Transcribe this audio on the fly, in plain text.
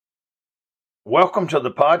Welcome to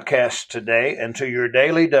the podcast today and to your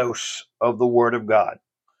daily dose of the Word of God.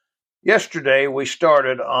 Yesterday, we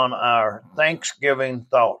started on our Thanksgiving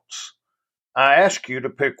thoughts. I asked you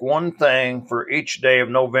to pick one thing for each day of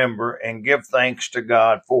November and give thanks to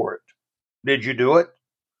God for it. Did you do it?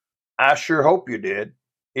 I sure hope you did.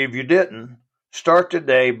 If you didn't, start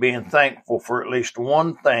today being thankful for at least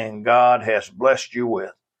one thing God has blessed you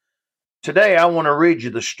with. Today, I want to read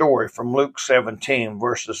you the story from Luke 17,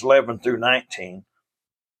 verses 11 through 19,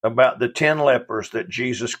 about the 10 lepers that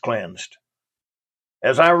Jesus cleansed.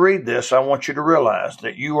 As I read this, I want you to realize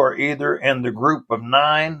that you are either in the group of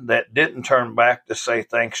 9 that didn't turn back to say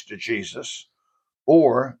thanks to Jesus,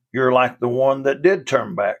 or you're like the one that did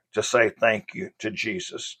turn back to say thank you to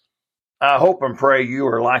Jesus. I hope and pray you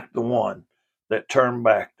are like the one that turned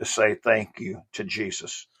back to say thank you to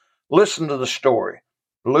Jesus. Listen to the story.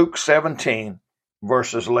 Luke 17,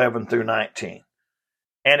 verses 11 through 19.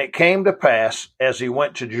 And it came to pass, as he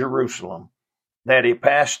went to Jerusalem, that he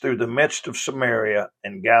passed through the midst of Samaria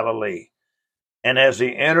and Galilee. And as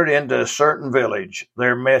he entered into a certain village,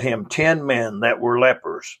 there met him 10 men that were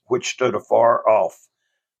lepers, which stood afar off.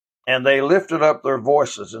 And they lifted up their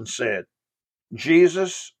voices and said,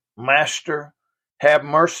 Jesus, Master, have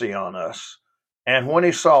mercy on us. And when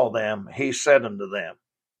he saw them, he said unto them,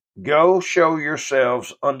 Go show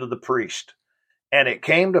yourselves unto the priest. And it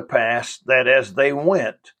came to pass that as they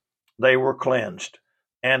went, they were cleansed.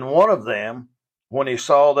 And one of them, when he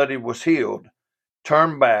saw that he was healed,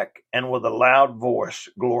 turned back and with a loud voice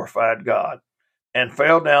glorified God, and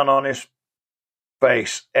fell down on his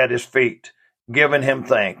face at his feet, giving him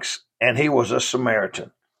thanks. And he was a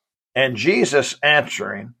Samaritan. And Jesus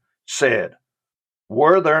answering said,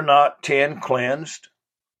 Were there not 10 cleansed?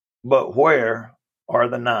 But where are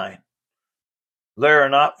the 9? There are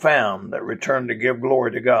not found that return to give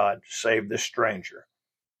glory to God, save this stranger.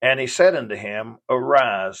 And he said unto him,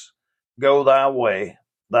 Arise, go thy way,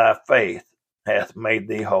 thy faith hath made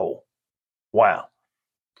thee whole. Wow.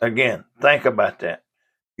 Again, think about that.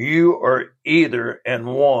 You are either in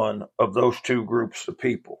one of those two groups of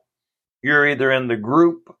people. You're either in the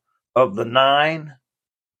group of the 9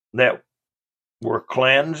 that were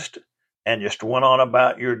cleansed and just went on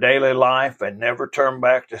about your daily life and never turned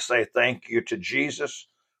back to say thank you to Jesus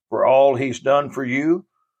for all he's done for you,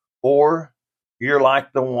 or you're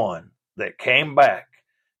like the one that came back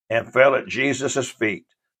and fell at Jesus' feet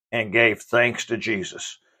and gave thanks to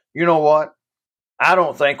Jesus. You know what? I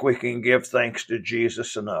don't think we can give thanks to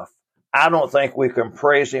Jesus enough. I don't think we can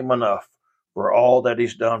praise him enough for all that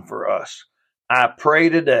he's done for us. I pray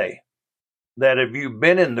today that if you've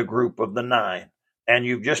been in the group of the 9 and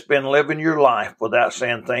you've just been living your life without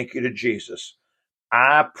saying thank you to Jesus,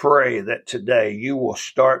 I pray that today you will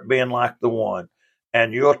start being like the one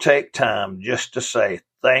and you'll take time just to say,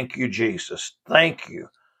 thank you, Jesus. Thank you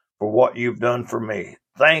for what you've done for me.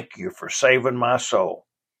 Thank you for saving my soul.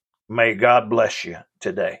 May God bless you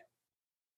today.